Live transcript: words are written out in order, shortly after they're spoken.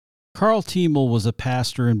Karl Thiemel was a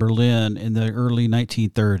pastor in Berlin in the early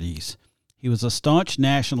 1930s. He was a staunch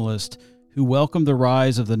nationalist who welcomed the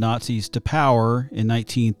rise of the Nazis to power in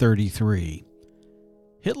 1933.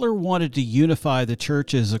 Hitler wanted to unify the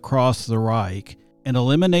churches across the Reich and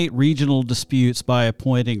eliminate regional disputes by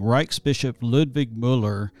appointing Reichsbishop Ludwig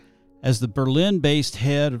Müller as the Berlin-based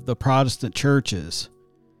head of the Protestant churches.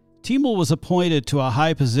 Thiemel was appointed to a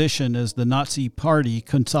high position as the Nazi Party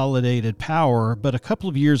consolidated power, but a couple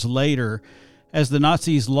of years later, as the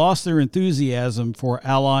Nazis lost their enthusiasm for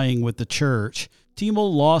allying with the church,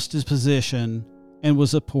 Thiemel lost his position and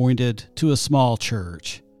was appointed to a small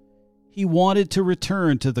church. He wanted to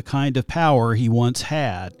return to the kind of power he once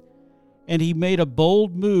had, and he made a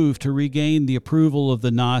bold move to regain the approval of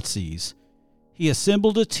the Nazis. He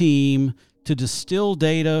assembled a team to distill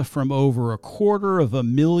data from over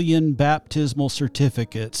 250,000 baptismal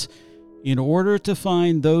certificates in order to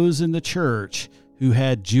find those in the church who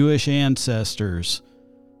had Jewish ancestors.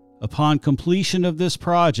 Upon completion of this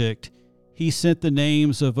project, he sent the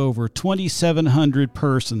names of over 2,700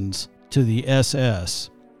 persons to the SS.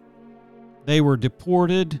 They were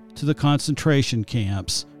deported to the concentration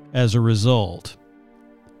camps as a result.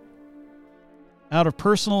 Out of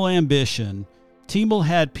personal ambition, Thiemel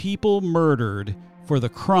had people murdered for the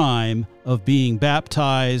crime of being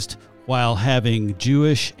baptized while having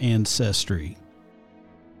Jewish ancestry.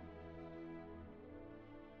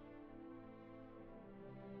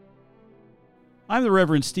 I'm the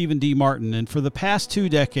Reverend Stephen D. Martin, and for the past 2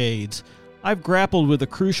 decades, I've grappled with a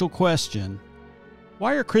crucial question.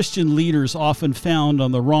 Why are Christian leaders often found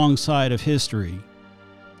on the wrong side of history?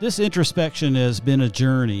 This introspection has been a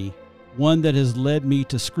journey, one that has led me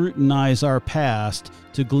to scrutinize our past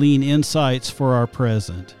to glean insights for our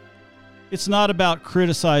present. It's not about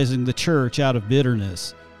criticizing the church out of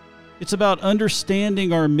bitterness. It's about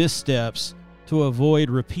understanding our missteps to avoid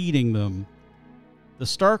repeating them. The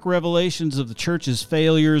stark revelations of the church's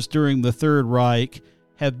failures during the Third Reich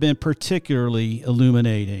have been particularly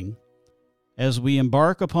illuminating. As we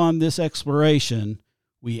embark upon this exploration,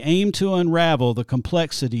 we aim to unravel the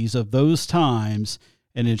complexities of those times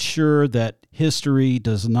and ensure that history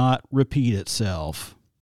does not repeat itself.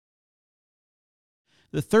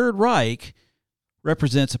 The Third Reich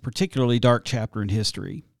represents a particularly dark chapter in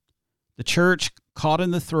history. The church, caught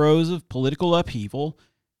in the throes of political upheaval,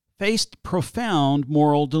 faced profound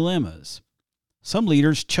moral dilemmas. Some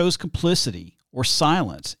leaders chose complicity or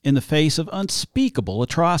silence in the face of unspeakable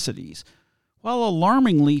atrocities, while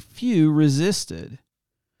alarmingly few resisted.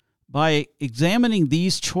 By examining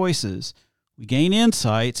these choices, we gain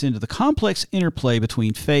insights into the complex interplay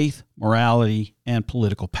between faith, morality, and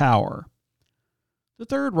political power. The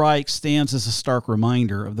Third Reich stands as a stark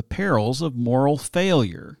reminder of the perils of moral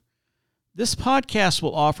failure. This podcast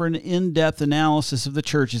will offer an in-depth analysis of the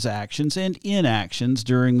church's actions and inactions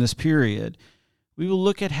during this period. We will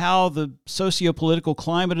look at how the socio-political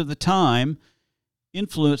climate of the time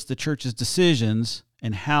influenced the church's decisions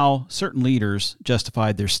and how certain leaders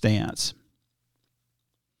justified their stance.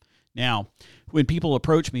 Now, when people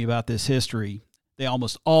approach me about this history, they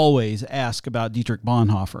almost always ask about Dietrich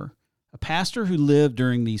Bonhoeffer, a pastor who lived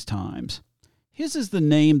during these times. His is the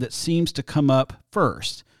name that seems to come up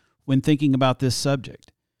first when thinking about this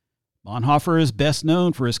subject. Bonhoeffer is best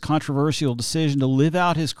known for his controversial decision to live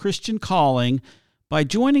out his Christian calling by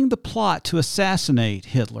joining the plot to assassinate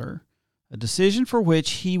Hitler, a decision for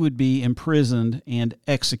which he would be imprisoned and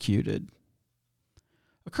executed.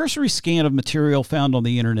 A cursory scan of material found on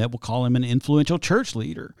the internet will call him an influential church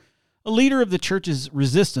leader, a leader of the church's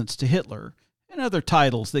resistance to Hitler, and other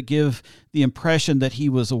titles that give the impression that he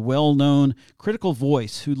was a well-known critical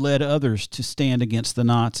voice who led others to stand against the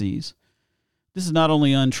Nazis. This is not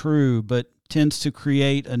only untrue, but tends to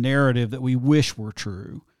create a narrative that we wish were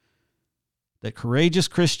true, that courageous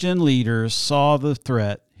Christian leaders saw the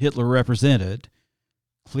threat Hitler represented,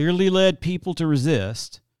 clearly led people to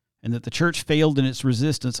resist, and that the church failed in its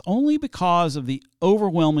resistance only because of the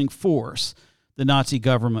overwhelming force the Nazi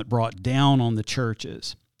government brought down on the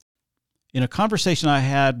churches. In a conversation I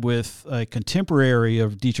had with a contemporary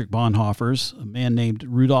of Dietrich Bonhoeffer's, a man named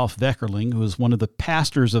Rudolf Weckerling, who was one of the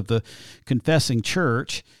pastors of the Confessing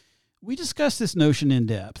Church, we discussed this notion in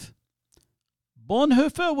depth.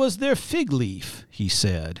 Bonhoeffer was their fig leaf, he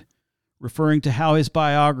said, referring to how his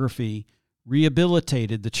biography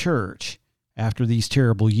rehabilitated the church after these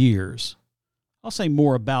terrible years. I'll say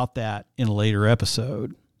more about that in a later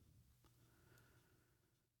episode.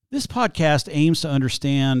 This podcast aims to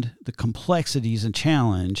understand the complexities and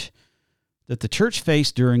challenge that the church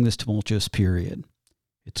faced during this tumultuous period.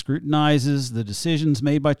 It scrutinizes the decisions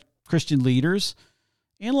made by Christian leaders,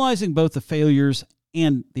 analyzing both the failures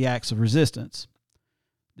and the acts of resistance.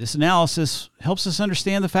 This analysis helps us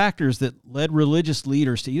understand the factors that led religious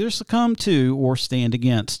leaders to either succumb to or stand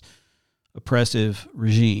against oppressive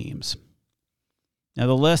regimes. Now,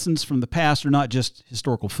 the lessons from the past are not just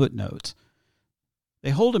historical footnotes.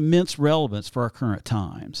 They hold immense relevance for our current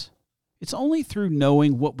times. It's only through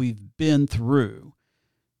knowing what we've been through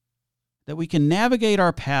that we can navigate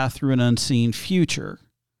our path through an unseen future.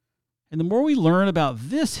 And the more we learn about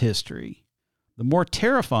this history, the more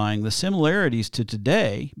terrifying the similarities to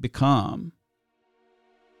today become.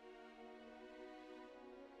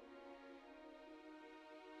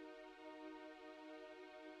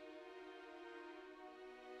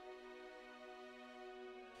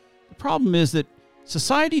 The problem is that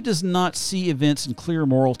society does not see events in clear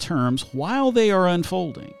moral terms while they are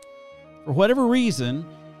unfolding. For whatever reason,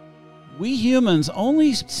 we humans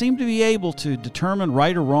only seem to be able to determine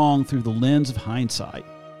right or wrong through the lens of hindsight.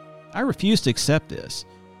 I refuse to accept this,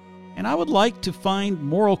 and I would like to find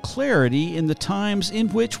moral clarity in the times in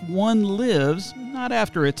which one lives, not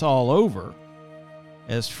after it's all over.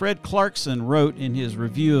 As Fred Clarkson wrote in his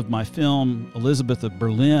review of my film Elizabeth of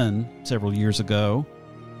Berlin several years ago,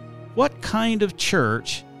 what kind of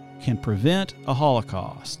church can prevent a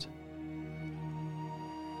Holocaust?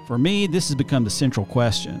 For me, this has become the central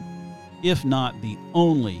question, if not the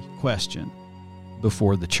only question,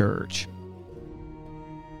 before the church.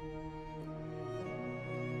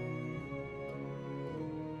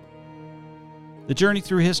 The journey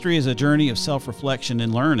through history is a journey of self-reflection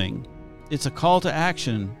and learning. It's a call to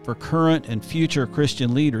action for current and future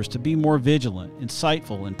Christian leaders to be more vigilant,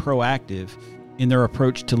 insightful, and proactive in their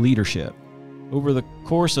approach to leadership. Over the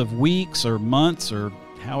course of weeks or months or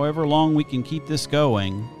however long we can keep this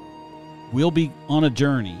going, we'll be on a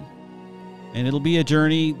journey. And it'll be a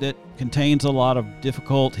journey that contains a lot of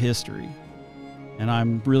difficult history. And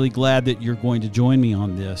I'm really glad that you're going to join me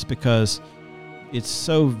on this because it's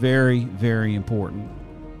so very, very important.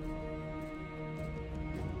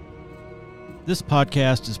 This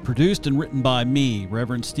podcast is produced and written by me,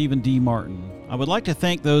 Reverend Stephen D. Martin. I would like to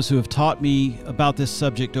thank those who have taught me about this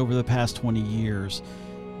subject over the past 20 years.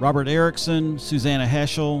 Robert Erickson, Susanna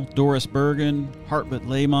Heschel, Doris Bergen, Hartmut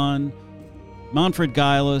Lehmann, Manfred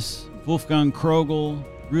Geilis, Wolfgang Krogel,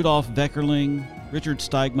 Rudolf Weckerling, Richard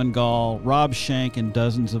Steigman Gall, Rob Shank, and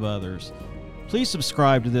dozens of others. Please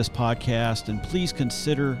subscribe to this podcast and please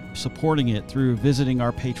consider supporting it through visiting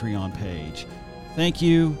our Patreon page. Thank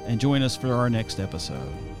you, and join us for our next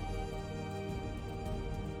episode.